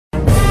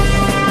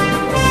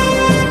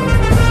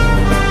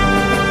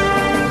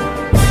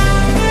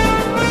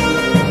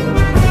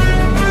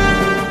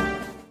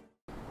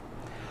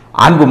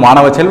அன்பு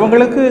மாணவ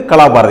செல்வங்களுக்கு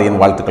கலாபாரதியின்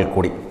வாழ்த்துக்கள்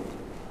கூடி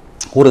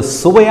ஒரு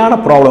சுவையான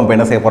ப்ராப்ளம் இப்போ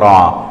என்ன செய்ய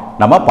போகிறோம்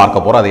நம்ம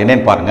பார்க்க போகிறோம். அது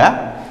என்னன்னு பாருங்க.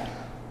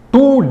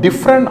 2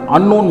 different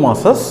unknown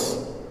masses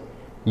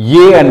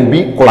A and B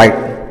collide.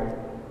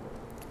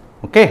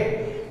 Okay,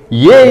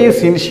 A is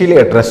initially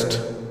at rest.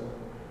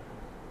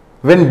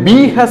 When B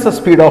has a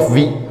speed of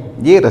v,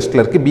 A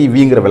restல இருக்கு, B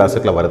vங்கிற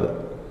velocityல வருது.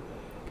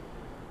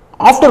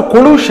 After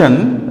collision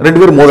ரெண்டு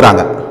பேரும்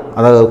மோதுறாங்க,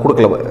 அதாவது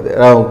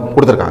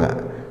கொடுத்துருக்காங்க.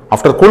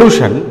 After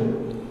collision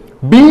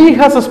B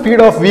has a speed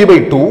of v by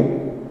 2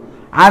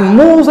 and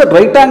moves at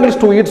right angles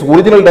to its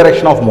original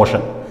direction of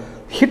motion.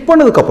 Hit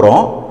பண்ணதுக்கு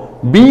அப்புறம்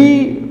B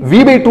v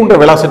by 2ன்ற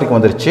வெலாசிட்டிக்கு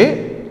வந்துருச்சு.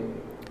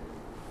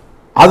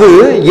 அது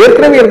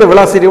ஏற்கனவே இருந்த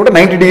வெலாசிட்டியோட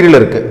 90 டிகிரியில்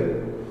இருக்கு.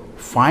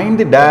 Find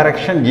the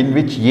direction in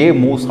which A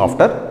moves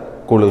after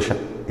collision.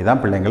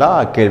 இதான் பிள்ளைங்களா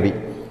கேள்வி.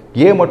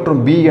 A மற்றும்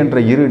B என்ற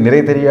இரு நிறை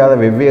தெரியாத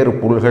வெவ்வேறு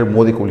பொருள்கள்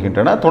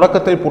மோதிக்கொள்கின்றன.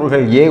 தொடக்கத்தில்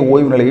பொருள்கள் A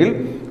ஓய்வு நிலையில்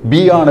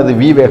B ஆனது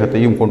v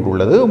வேகத்தையும்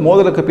கொண்டுள்ளது.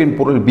 மோதலுக்கு பின்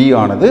பொருள் B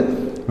ஆனது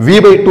v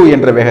by 2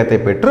 என்ற வேகத்தை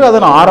பெற்று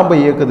அதன் ஆரம்ப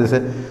இயக்க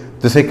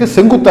திசைக்கு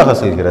செங்குத்தாக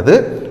செல்கிறது.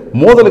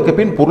 மோதலுக்கு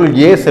பின் பொருள்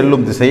A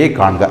செல்லும் திசையை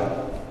காண்க.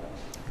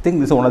 I think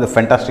this is one of the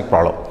fantastic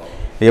problem.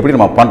 இது எப்படி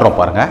நம்ம பண்ணுறோம்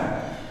பாருங்க.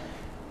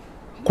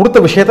 கொடுத்த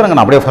விஷயத்தை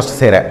நான் அப்படியே ஃபர்ஸ்ட்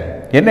செய்கிறேன்.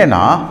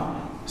 என்னன்னா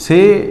சே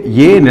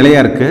A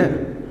நிலையாக இருக்குது,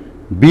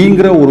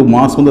 Bங்கிற ஒரு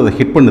மாஸ் வந்து அதை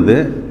ஹிட் பண்ணுது,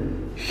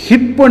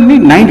 ஹிட் பண்ணி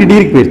 90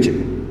 டிகிரிக்கு போயிடுச்சு.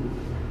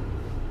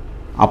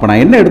 அப்போ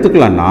நான் என்ன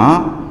எடுத்துக்கலான்னா,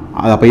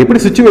 அது அப்போ எப்படி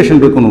சிச்சுவேஷன்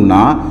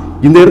இருக்கணும்னா,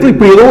 இந்த இடத்துல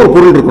இப்போ ஏதோ ஒரு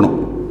பொருள் இருக்கணும்,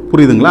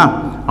 புரியுதுங்களா?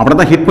 அப்படி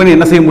தான் ஹிட் பண்ணி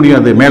என்ன செய்ய முடியும்,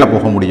 அது மேலே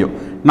போக முடியும்.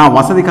 நான்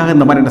வசதிக்காக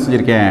இந்த மாதிரி என்ன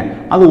செஞ்சுருக்கேன்,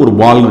 அது ஒரு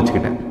பால்னு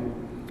வச்சுக்கிட்டேன்.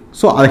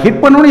 ஸோ அதை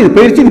ஹிட் பண்ணோன்னே இது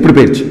போயிடுச்சு, இப்படி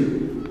போயிடுச்சு.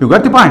 You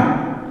got the point.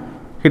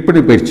 Hit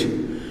பண்ணி போயிடுச்சு.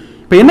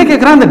 இப்போ என்ன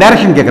கேட்குறாங்க, இந்த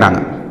டைரக்ஷன் கேட்குறாங்க.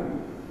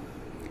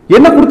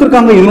 என்ன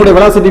கொடுத்துருக்காங்க, இதனுடைய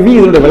வெலாசிட்டி v,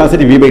 இதனுடைய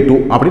வெலாசிட்டி v by 2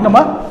 அப்படின்னு நம்ம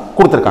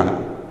கொடுத்துருக்காங்க.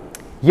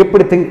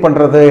 எப்படி திங்க்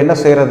பண்ணுறது, என்ன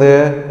செய்கிறது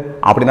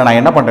அப்படின்னா நான்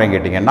என்ன பண்ணுறேன்னு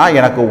கேட்டிங்கன்னா,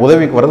 எனக்கு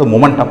உதவிக்கு வர்றது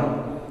மொமெண்டம்.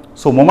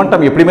 ஸோ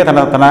மொமெண்டம் எப்படியுமே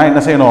தன்னை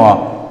என்ன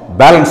செய்யணும்,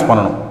 பேலன்ஸ்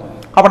பண்ணணும்.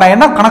 அப்போ நான்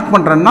என்ன கனெக்ட்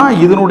பண்ணுறேன்னா,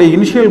 இதனுடைய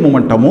இனிஷியல்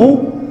மொமெண்டமும்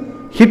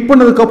ஹிட்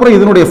பண்ணதுக்கப்புறம்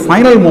இதனுடைய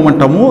ஃபைனல்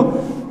மொமெண்டமும்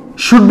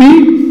ஷுட் பி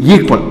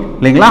ஈக்குவல்,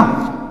 இல்லைங்களா?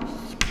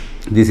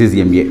 திஸ் இஸ்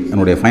MA,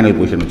 என்னுடைய ஃபைனல்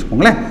பொசிஷன்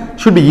வச்சுக்கோங்களேன்,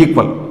 ஷுட் பி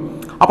ஈக்குவல்.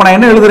 அப்போ நான்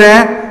என்ன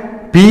எழுதுறேன்,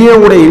 PA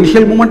உடைய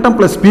இனிஷியல் மொமெண்டம்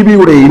பிளஸ் PB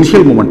உடைய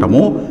இனிஷியல்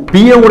மொமெண்டமும்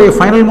PA உடைய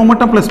ஃபைனல்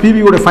மொமெண்டம் பிளஸ் PB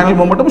உடைய final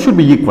momentum should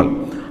be equal.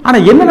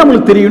 ஆனால் என்ன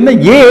நம்மளுக்கு தெரியும்னா,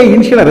 A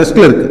இனிஷியலாக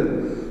ரெஸ்ட்ல இருக்கு,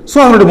 ஸோ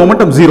அதனுடைய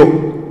மொமெண்டம் 0.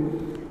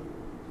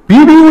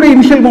 PB உடைய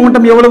இனிஷியல்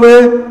மொமெண்டம் எவ்வளவு,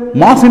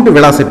 mass into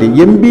velocity,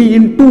 MB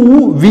into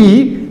V,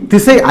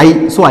 திசை I,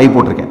 ஸோ I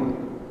போட்டிருக்கேன்.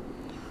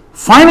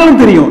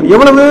 ஃபைனலும் தெரியும்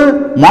எவ்வளவு,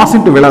 mass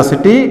into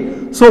velocity.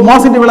 So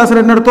mass into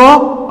velocity என்ன எடுத்தோம்,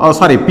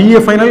 சாரி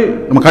PA ஃபைனல்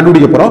நம்ம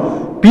கண்டுபிடிக்க போகிறோம்.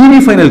 PV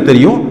ஃபைனல்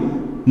தெரியும்,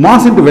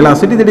 mass into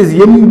velocity, that is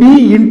mb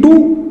into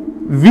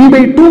v by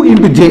 2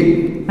 into j,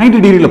 90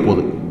 டிகிரில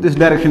போகுது. this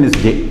direction is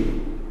j,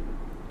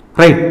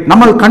 right?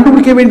 நம்ம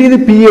கண்டுபிடிக்க வேண்டியது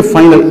PA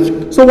final.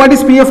 so what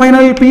is PA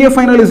final? PA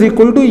final is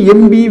equal to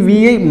mb vi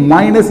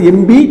minus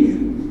mb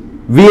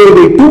vi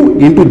by 2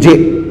 into j.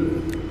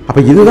 அப்ப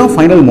இதுதான்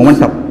final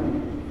momentum.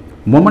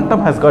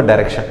 Momentum has got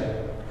direction.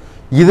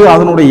 இது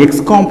அதனுடைய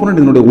x component,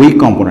 இதனுடைய y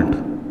component,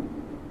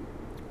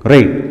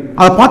 right?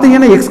 அதை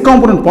பார்த்தீங்கன்னா x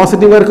component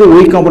பாசிட்டிவா இருக்கு,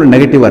 y component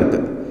நெகட்டிவா இருக்கு.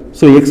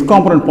 So x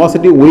component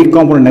positive, y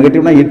component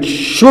negative na, it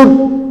should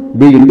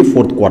be in the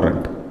fourth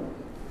quadrant.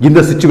 In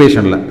the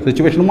situation la,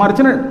 situation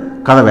மாறிச்சுனா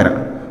கதை வேற.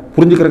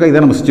 புரிஞ்சுக்கிறதுக்கு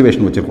இதை நம்ம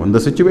சிச்சுவேஷன் வச்சிருக்கோம். இந்த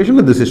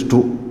சிச்சுவேஷன்ல this is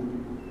true,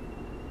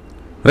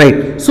 right?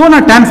 So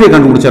நான் tan phi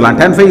கண்டுபிடிச்சலாம்.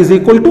 tan phi is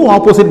equal to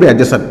opposite by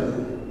adjacent,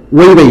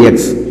 y by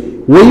x.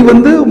 y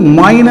வந்து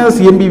minus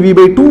mbv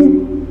by 2,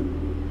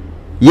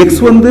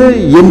 x வந்து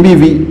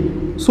mbv.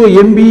 So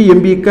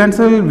mb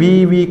cancel,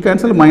 v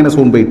cancel, minus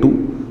 1 by 2.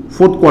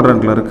 fourth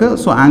quadrant la irukku.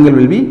 So angle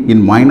will be in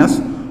minus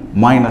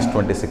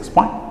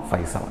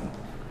 26.57.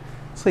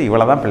 so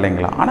இவ்வளவு தான்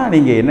பிள்ளைங்களா. ஆனா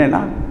நீங்க என்னன்னா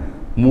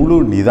முழு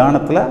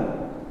நிதானத்துல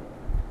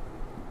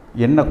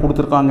என்ன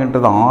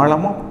கொடுத்திருக்காங்கன்றது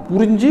ஆழமா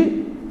புரிஞ்சு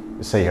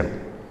செய்யணும்,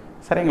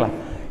 சரிங்களா?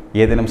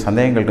 ஏதேனும்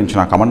சந்தேகங்கள்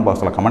இருந்துச்சுன்னா கமெண்ட்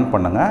பாக்ஸ்ல கமெண்ட்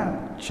பண்ணுங்க,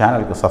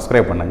 சேனலுக்கு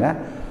சப்ஸ்கிரைப் பண்ணுங்க.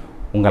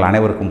 உங்கள்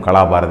அனைவருக்கும்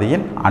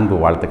கலாபாரதியின் அன்பு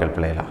வாழ்த்துக்கள்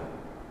பிள்ளைகளா.